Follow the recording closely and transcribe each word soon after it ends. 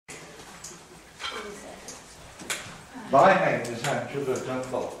My name is Angela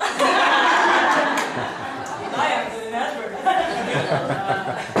Dunlop. I am doing Edward.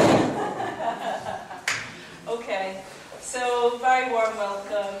 Okay, so very warm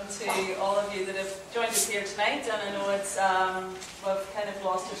welcome to all of you that have joined us here tonight, and I know it's we've kind of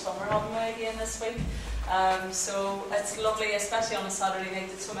lost our summer, haven't we, again this week? So it's lovely, especially on a Saturday night,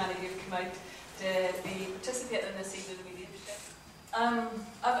 that so many of you have come out to be participating in this evening media.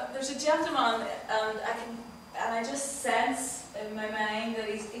 There's a gentleman, and I just sense in my mind that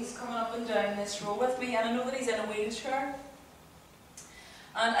he's coming up and down this row with me, and I know that he's in a wheelchair.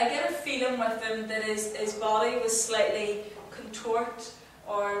 And I get a feeling with him that his body was slightly contort,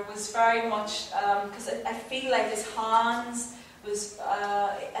 or was very much, because I feel like his hands was,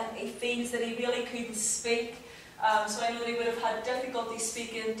 and he feels that he really couldn't speak. So I know that he would have had difficulty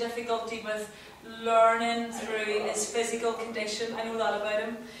speaking, difficulty with learning through his physical condition. I know that about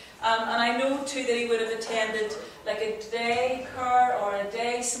him. And I know too that he would have attended like a day care or a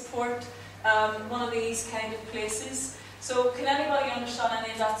day support, one of these kind of places. So can anybody understand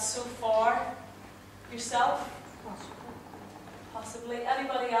any of that so far? Yourself? Possibly.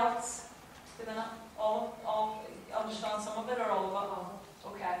 Anybody else? Do they not all understand some of it, or all of it?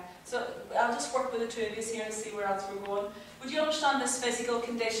 Okay. So I'll just work with the two of you here to see where else we're going. Would you understand this physical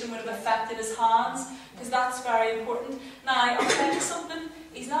condition would have affected his hands? Because that's very important. Now, I'll tell you something.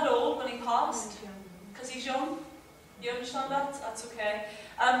 He's not old when he passed, because he's young. You understand that? That's okay.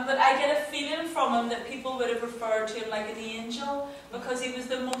 But I get a feeling from him that people would have referred to him like an angel, because he was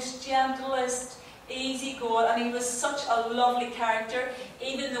the most gentlest, easygoing, and he was such a lovely character,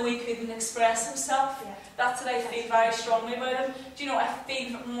 even though he couldn't express himself. Yeah. That's what I feel very strongly about him. Do you know, I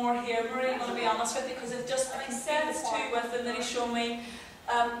feel more here, Marie, I'm going to be honest with you, because it just, and I sense too with him that he's shown me,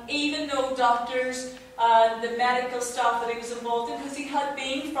 even though doctors, the medical staff that he was involved in, because he had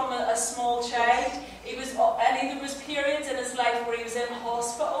been from a small child, he was, and there was periods in his life where he was in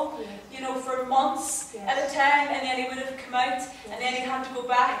hospital, you know, for months at a time, and then he would have come out, and then he had to go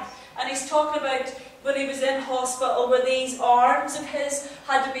back. And he's talking about when he was in hospital, where these arms of his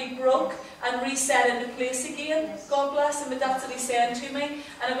had to be broke and reset into place again. God bless him, but that's what he's saying to me.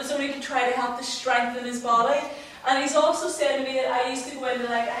 And it was only to try to help to strengthen his body. And he's also said to me that I used to go into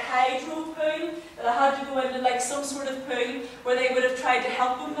like a hydro pool, that I had to go into like some sort of pool where they would have tried to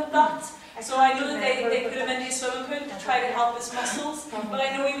help him with that. So I know that they put him into a swimming pool to try to help his muscles, but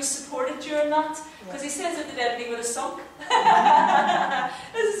I know he was supported during that, because he says that the dead he would have sunk.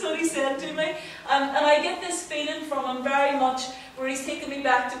 This is what he said to me. And I get this feeling from him very much, where he's taken me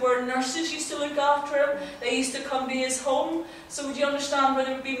back to where nurses used to look after him. They used to come to his home. So would you understand where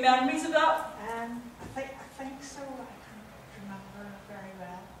there would be memories of that? I think so. I can't remember very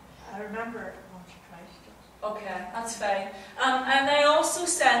well. I remember it once or twice. Okay, that's fine. And I also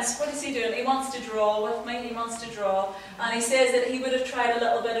sense, what is he doing? He wants to draw with me, he wants to draw. And he says that he would have tried a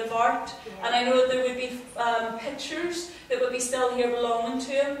little bit of art. Yeah. And I know that there would be pictures that would be still here belonging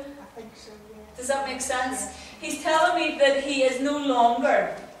to him. I think so, yeah. Does that make sense? Yeah. He's telling me that he is no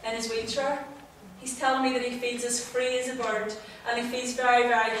longer in his wheelchair. He's telling me that he feels as free as a bird, and he feels very,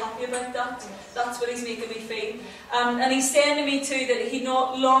 very happy about that. That's what he's making me feel. And he's saying to me too that he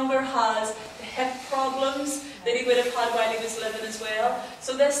no longer has the hip problems that he would have had while he was living as well.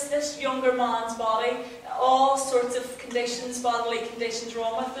 So this younger man's body, all sorts of conditions, bodily conditions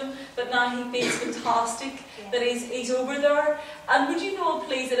wrong with him, but now he feels fantastic that he's over there. And would you know,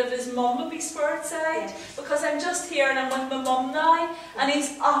 please, that if his mum would be spared side? Because I'm just here and I'm with my mum now, and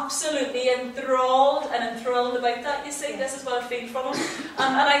he's absolutely enthralled and enthralled about that, you see. This is what I feel from him.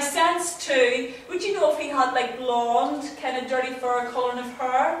 And I sense too, would you know if he had like blonde, kind of dirty fur colouring of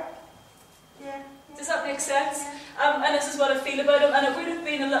hair? Yeah. Does that make sense? And this is what I feel about him. And it would have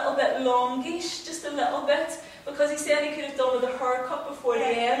been a little bit longish, just a little bit, because he said he could have done with a haircut before the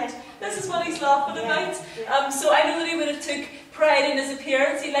end. This is what he's laughing about. So I know that he would have took pride in his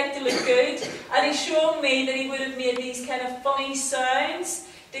appearance. He liked to look good. And he's shown me that he would have made these kind of funny sounds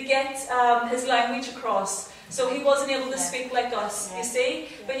to get his language across. So he wasn't able to speak like us, you see.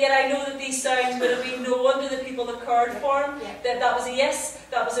 But yet I know that these sounds would have been known to the people that cared for him. That was a yes,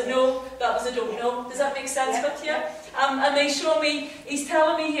 that was a no, that was a don't know. Does that make sense with you? And they show me, he's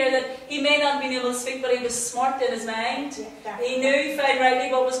telling me here that he may not have been able to speak, but he was smart in his mind. He knew fine rightly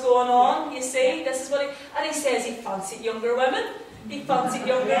what was going on, you see. This is what and he says he fancied younger women. He fancied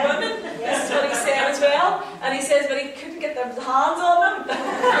younger women. This is what he said as well. And he says, but he couldn't get their hands on them.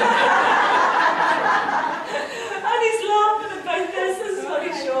 And he's laughing about this. This is what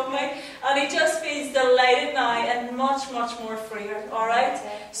he's showing me. And he just feels delighted now and much, much more freer. Alright?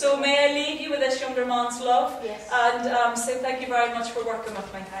 So may I leave you with this younger man's love? And say thank you very much for working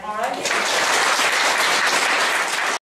with me. Alright?